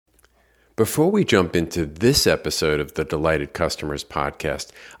Before we jump into this episode of the Delighted Customers podcast,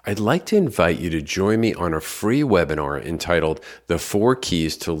 I'd like to invite you to join me on a free webinar entitled The 4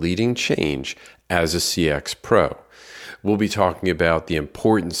 Keys to Leading Change as a CX Pro. We'll be talking about the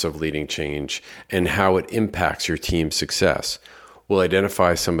importance of leading change and how it impacts your team's success. We'll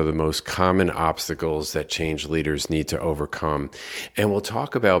identify some of the most common obstacles that change leaders need to overcome. And we'll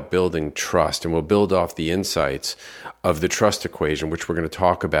talk about building trust, and we'll build off the insights of the trust equation, which we're going to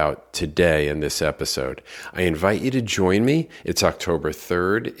talk about today in this episode. I invite you to join me. It's October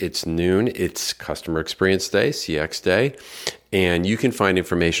 3rd. It's noon. It's Customer Experience Day, CX Day. And you can find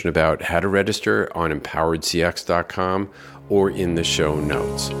information about how to register on empoweredcx.com or in the show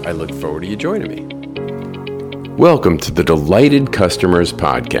notes. I look forward to you joining me. Welcome to the Delighted Customers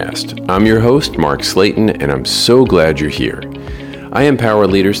podcast. I'm your host, Mark Slayton, and I'm so glad you're here. I empower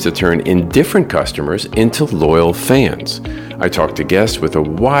leaders to turn indifferent customers into loyal fans. I talk to guests with a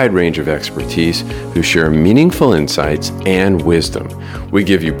wide range of expertise who share meaningful insights and wisdom. We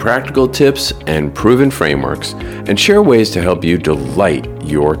give you practical tips and proven frameworks and share ways to help you delight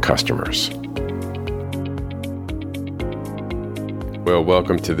your customers. Well,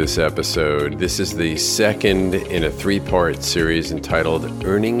 welcome to this episode. This is the second in a 3-part series entitled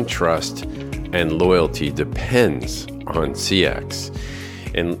Earning Trust and Loyalty Depends on CX.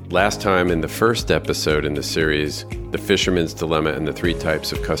 And last time in the first episode in the series, The Fisherman's Dilemma and the 3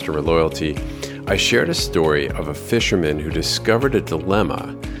 Types of Customer Loyalty, I shared a story of a fisherman who discovered a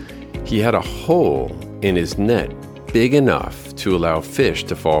dilemma. He had a hole in his net big enough to allow fish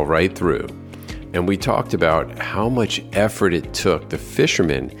to fall right through. And we talked about how much effort it took the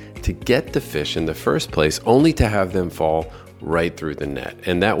fisherman to get the fish in the first place, only to have them fall right through the net.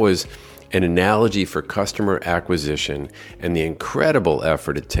 And that was an analogy for customer acquisition and the incredible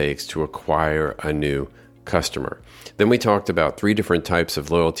effort it takes to acquire a new customer. Then we talked about 3 different types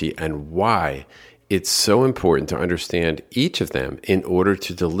of loyalty and why it's so important to understand each of them in order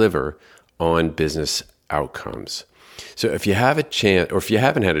to deliver on business outcomes. So if you have a chance, or if you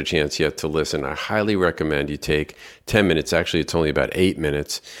haven't had a chance yet to listen, I highly recommend you take 10 minutes. Actually, it's only about 8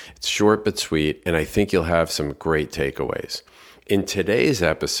 minutes. It's short but sweet, and I think you'll have some great takeaways. In today's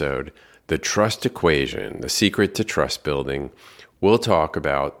episode, the trust equation, the secret to trust building, we'll talk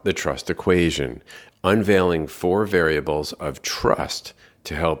about the trust equation, unveiling 4 variables of trust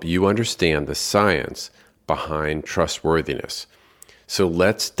to help you understand the science behind trustworthiness. So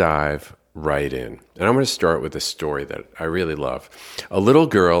let's dive right in. And I'm going to start with a story that I really love. A little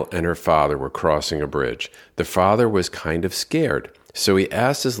girl and her father were crossing a bridge. The father was kind of scared, so he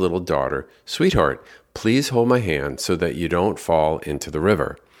asked his little daughter, "Sweetheart, please hold my hand so that you don't fall into the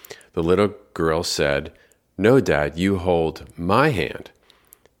river." The little girl said, "No, Dad, you hold my hand."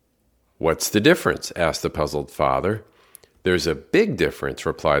 "What's the difference?" asked the puzzled father. "There's a big difference,"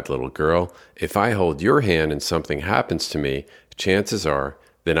 replied the little girl. "If I hold your hand and something happens to me, chances are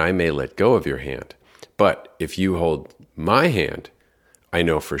then I may let go of your hand. But if you hold my hand, I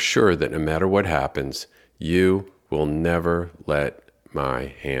know for sure that no matter what happens, you will never let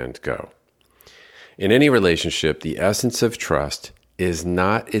my hand go." In any relationship, the essence of trust is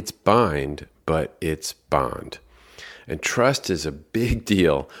not its bind, but its bond. And trust is a big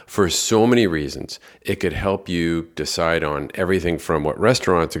deal for so many reasons. It could help you decide on everything from what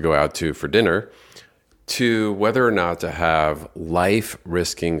restaurant to go out to for dinner to whether or not to have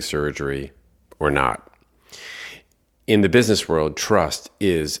life-risking surgery or not. In the business world, trust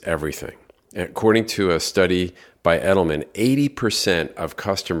is everything. According to a study by Edelman, 80% of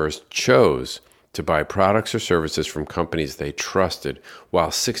customers chose to buy products or services from companies they trusted,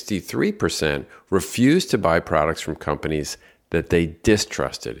 while 63% refused to buy products from companies that they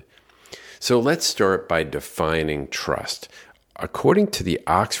distrusted. So let's start by defining trust. According to the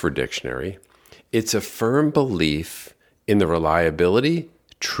Oxford Dictionary, it's a firm belief in the reliability,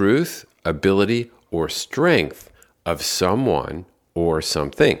 truth, ability, or strength of someone or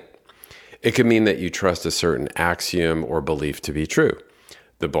something. It could mean that you trust a certain axiom or belief to be true.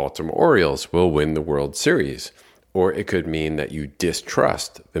 The Baltimore Orioles will win the World Series. Or it could mean that you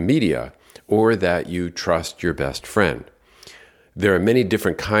distrust the media or that you trust your best friend. There are many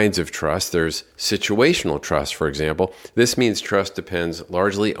different kinds of trust. There's situational trust, for example. This means trust depends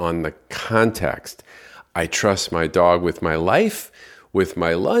largely on the context. I trust my dog with my life. With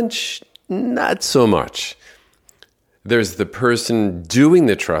my lunch, not so much. There's the person doing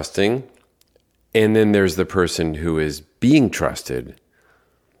the trusting, and then there's the person who is being trusted.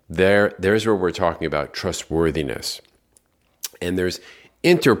 There's where we're talking about trustworthiness. And there's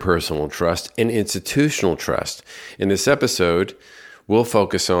interpersonal trust and institutional trust. In this episode, we'll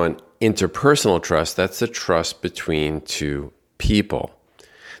focus on interpersonal trust. That's the trust between two people.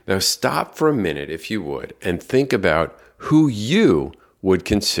 Now stop for a minute, if you would, and think about who you would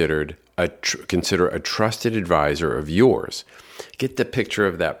consider a trusted advisor of yours. Get the picture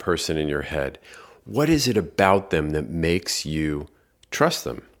of that person in your head. What is it about them that makes you trust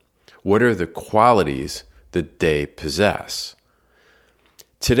them? What are the qualities that they possess?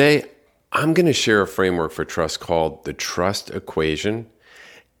 Today, I'm going to share a framework for trust called the Trust Equation.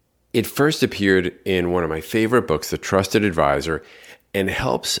 It first appeared in one of my favorite books, The Trusted Advisor, and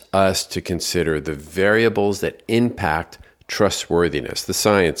helps us to consider the variables that impact trustworthiness, the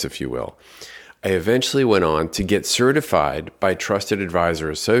science, if you will. I eventually went on to get certified by Trusted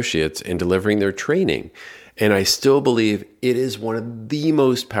Advisor Associates in delivering their training. And I still believe it is one of the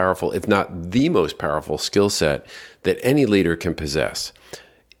most powerful, if not the most powerful skill set that any leader can possess.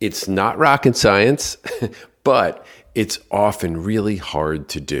 It's not rocket science, but it's often really hard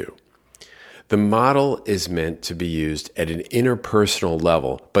to do. The model is meant to be used at an interpersonal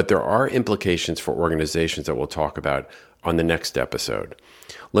level, but there are implications for organizations that we'll talk about on the next episode.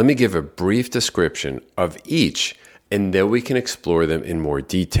 Let me give a brief description of each, and then we can explore them in more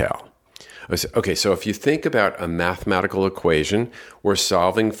detail. Okay, so if you think about a mathematical equation, we're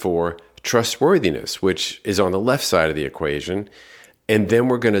solving for trustworthiness, which is on the left side of the equation, and then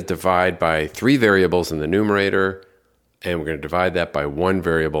we're going to divide by 3 variables in the numerator, and we're going to divide that by 1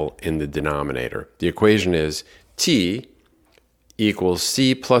 variable in the denominator. The equation is T equals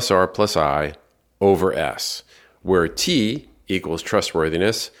C plus R plus I over S, where T equals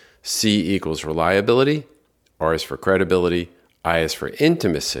trustworthiness, C equals reliability, R is for credibility, I is for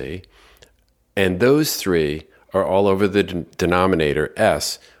intimacy, and those 3 are all over the denominator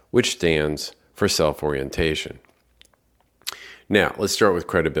S, which stands for self-orientation. Now, let's start with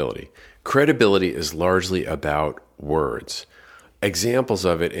credibility. Credibility is largely about words. Examples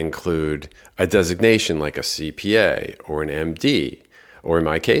of it include a designation like a CPA or an MD, or in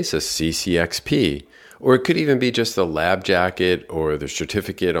my case, a CCXP, or it could even be just the lab jacket or the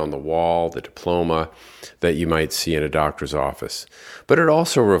certificate on the wall, the diploma that you might see in a doctor's office. But it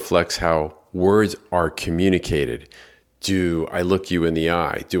also reflects how words are communicated. Do I look you in the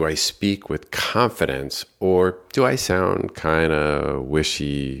eye? Do I speak with confidence? Or do I sound kind of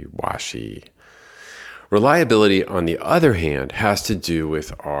wishy-washy? Reliability, on the other hand, has to do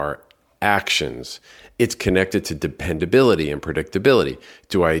with our actions. It's connected to dependability and predictability.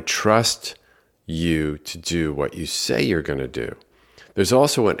 Do I trust you to do what you say you're going to do? There's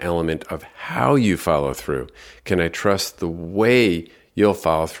also an element of how you follow through. Can I trust the way you'll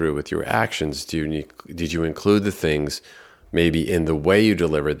follow through with your actions? Did you include the things maybe in the way you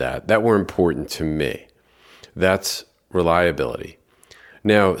delivered that were important to me? That's reliability.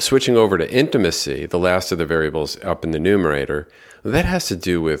 Now, switching over to intimacy, the last of the variables up in the numerator, that has to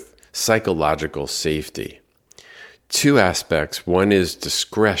do with psychological safety. 2 aspects. One is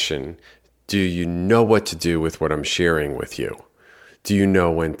discretion. Do you know what to do with what I'm sharing with you? Do you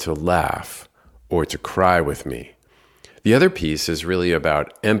know when to laugh or to cry with me? The other piece is really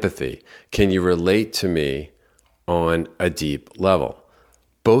about empathy. Can you relate to me on a deep level?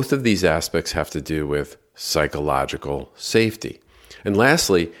 Both of these aspects have to do with psychological safety. And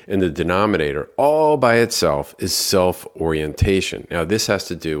lastly, in the denominator, all by itself is self-orientation. Now, this has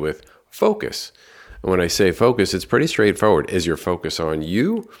to do with focus. And when I say focus, it's pretty straightforward. Is your focus on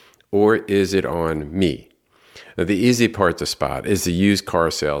you or is it on me? Now, the easy part to spot is the used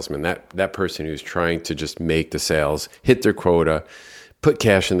car salesman, that person who's trying to just make the sales, hit their quota, put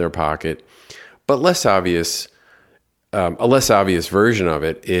cash in their pocket. But a less obvious version of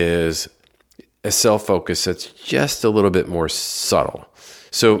it is a self-focus that's just a little bit more subtle.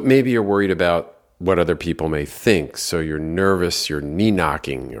 So maybe you're worried about what other people may think. So you're nervous, you're knee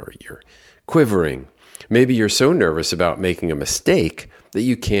knocking, or you're quivering. Maybe you're so nervous about making a mistake that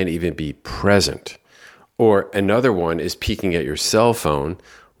you can't even be present. Or another one is peeking at your cell phone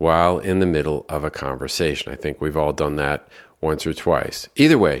while in the middle of a conversation. I think we've all done that once or twice.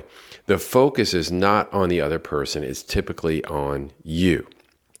 Either way, the focus is not on the other person. It's typically on you.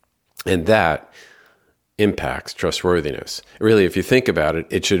 And that impacts trustworthiness. Really, if you think about it,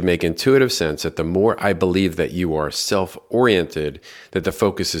 it should make intuitive sense that the more I believe that you are self-oriented, that the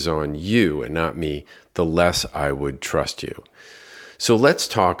focus is on you and not me, the less I would trust you. So let's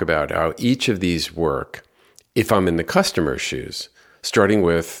talk about how each of these work if I'm in the customer's shoes, starting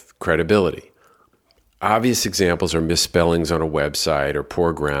with credibility. Obvious examples are misspellings on a website or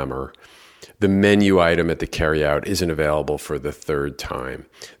poor grammar. The menu item at the carryout isn't available for the 3rd time.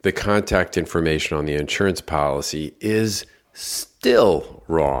 The contact information on the insurance policy is still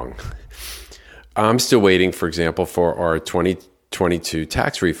wrong. I'm still waiting, for example, for our 2022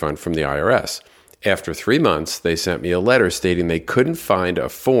 tax refund from the IRS. After 3 months, they sent me a letter stating they couldn't find a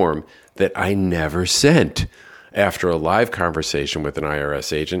form that I never sent. After a live conversation with an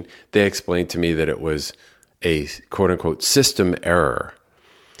IRS agent, they explained to me that it was a quote-unquote system error.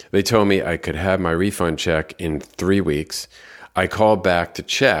 They told me I could have my refund check in 3 weeks. I called back to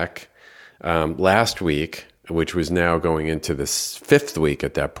check last week, which was now going into the 5th week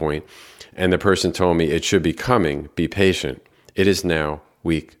at that point, and the person told me it should be coming, be patient. It is now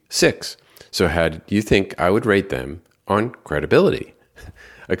week 6. So how do you think I would rate them on credibility?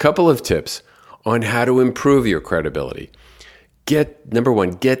 A couple of tips on how to improve your credibility. Number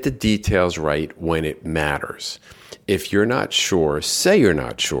one, get the details right when it matters. If you're not sure, say you're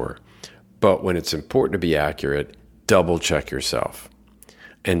not sure. But when it's important to be accurate, double check yourself.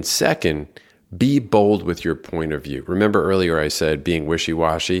 And second, be bold with your point of view. Remember earlier I said being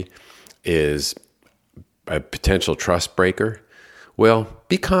wishy-washy is a potential trust breaker? Well,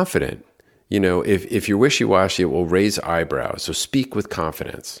 be confident. If you're wishy-washy, it will raise eyebrows. So speak with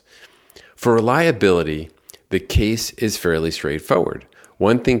confidence. For reliability, the case is fairly straightforward.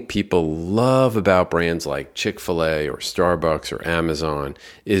 One thing people love about brands like Chick-fil-A or Starbucks or Amazon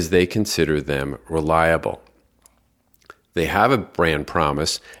is they consider them reliable. They have a brand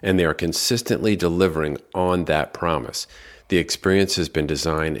promise and they are consistently delivering on that promise. The experience has been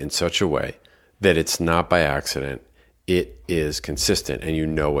designed in such a way that it's not by accident. It is consistent and you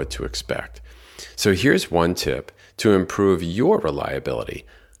know what to expect. So here's one tip to improve your reliability.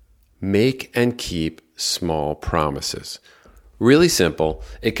 Make and keep small promises. Really simple.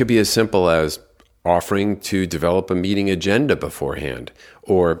 It could be as simple as offering to develop a meeting agenda beforehand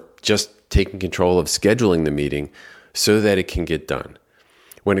or just taking control of scheduling the meeting so that it can get done.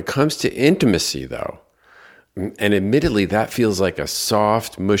 When it comes to intimacy, though, and admittedly that feels like a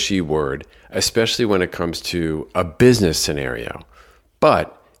soft, mushy word, especially when it comes to a business scenario.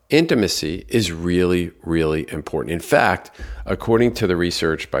 But intimacy is really, really important. In fact, according to the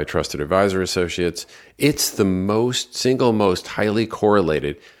research by Trusted Advisor Associates, it's the single most highly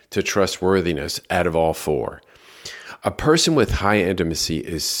correlated to trustworthiness out of all 4. A person with high intimacy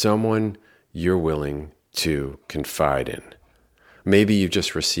is someone you're willing to confide in. Maybe you've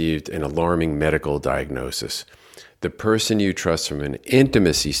just received an alarming medical diagnosis. The person you trust from an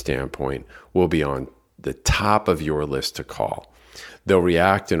intimacy standpoint will be on the top of your list to call. They'll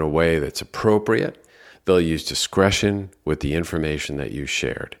react in a way that's appropriate. They'll use discretion with the information that you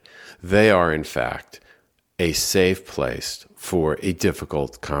shared. They are, in fact, a safe place for a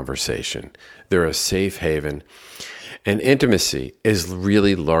difficult conversation. They're a safe haven. And intimacy is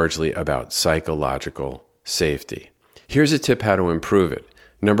really largely about psychological safety. Here's a tip how to improve it.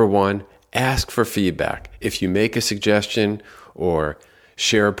 Number 1, ask for feedback. If you make a suggestion or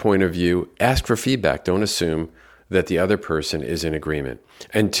share a point of view, ask for feedback. Don't assume that the other person is in agreement.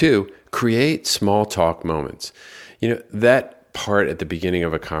 And 2, create small talk moments. That part at the beginning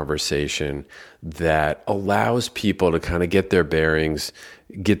of a conversation that allows people to kind of get their bearings,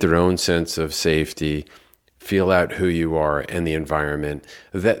 get their own sense of safety, feel out who you are and the environment,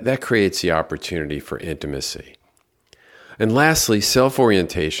 that creates the opportunity for intimacy. And lastly,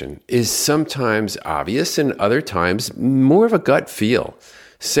 self-orientation is sometimes obvious and other times more of a gut feel.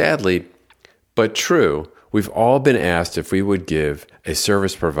 Sadly, but true, we've all been asked if we would give a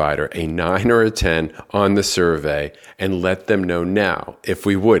service provider a 9 or a 10 on the survey and let them know now if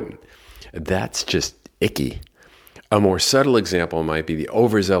we wouldn't. That's just icky. A more subtle example might be the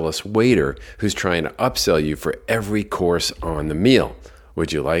overzealous waiter who's trying to upsell you for every course on the meal.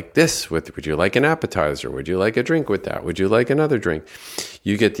 Would you like this? Would you like an appetizer? Would you like a drink with that? Would you like another drink?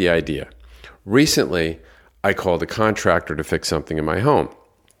 You get the idea. Recently, I called a contractor to fix something in my home.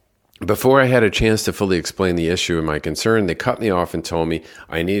 Before I had a chance to fully explain the issue and my concern, they cut me off and told me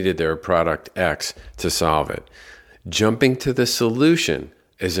I needed their product X to solve it. Jumping to the solution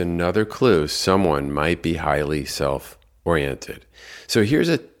is another clue someone might be highly self-oriented. So here's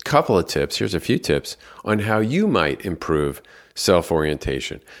a few tips on how you might improve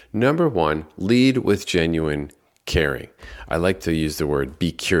self-orientation. Number 1, lead with genuine caring. I like to use the word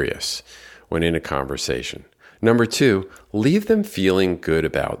be curious when in a conversation. Number 2, leave them feeling good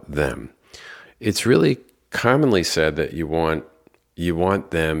about them. It's really commonly said that you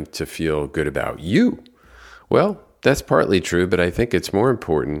want them to feel good about you. Well, that's partly true, but I think it's more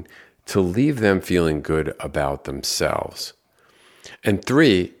important to leave them feeling good about themselves. And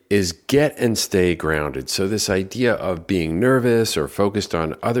 3 is get and stay grounded. So this idea of being nervous or focused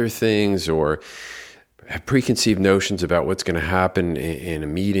on other things or have preconceived notions about what's going to happen in a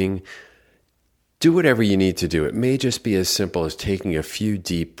meeting, do whatever you need to do. It may just be as simple as taking a few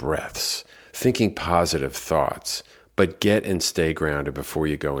deep breaths, thinking positive thoughts, but get and stay grounded before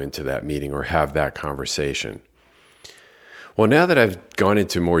you go into that meeting or have that conversation. Well, now that I've gone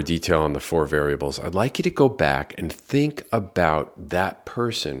into more detail on the 4 variables, I'd like you to go back and think about that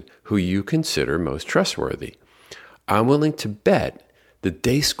person who you consider most trustworthy. I'm willing to bet that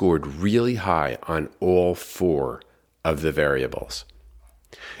they scored really high on all 4 of the variables.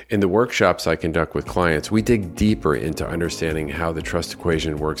 In the workshops I conduct with clients, we dig deeper into understanding how the trust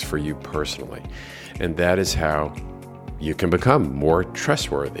equation works for you personally, and that is how you can become more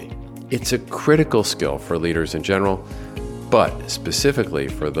trustworthy. It's a critical skill for leaders in general, but specifically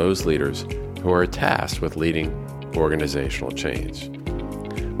for those leaders who are tasked with leading organizational change.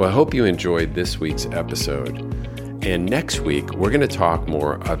 Well, I hope you enjoyed this week's episode. And next week, we're going to talk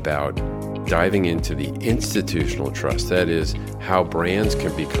more about diving into the institutional trust. That is, how brands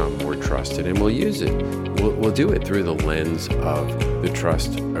can become more trusted, and we'll use it. We'll do it through the lens of the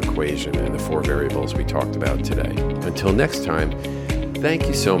trust equation and the 4 variables we talked about today. Until next time, thank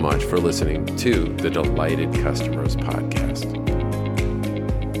you so much for listening to the Delighted Customers Podcast.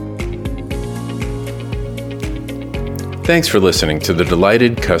 Thanks for listening to the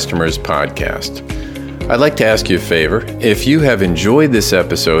Delighted Customers Podcast. I'd like to ask you a favor. If you have enjoyed this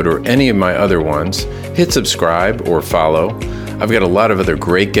episode or any of my other ones, hit subscribe or follow. I've got a lot of other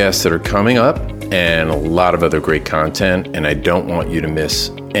great guests that are coming up and a lot of other great content, and I don't want you to miss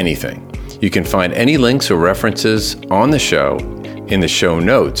anything. You can find any links or references on the show in the show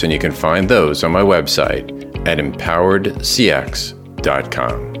notes, and you can find those on my website at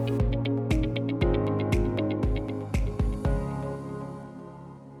empoweredcx.com.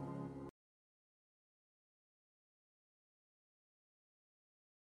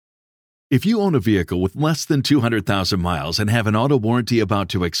 If you own a vehicle with less than 200,000 miles and have an auto warranty about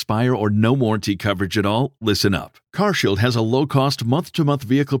to expire or no warranty coverage at all, listen up. CarShield has a low-cost month-to-month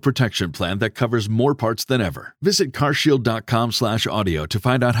vehicle protection plan that covers more parts than ever. Visit carshield.com/audio to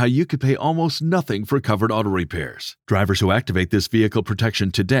find out how you could pay almost nothing for covered auto repairs. Drivers who activate this vehicle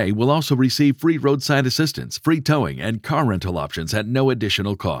protection today will also receive free roadside assistance, free towing, and car rental options at no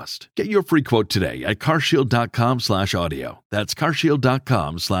additional cost. Get your free quote today at carshield.com/audio. That's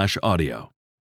carshield.com/audio.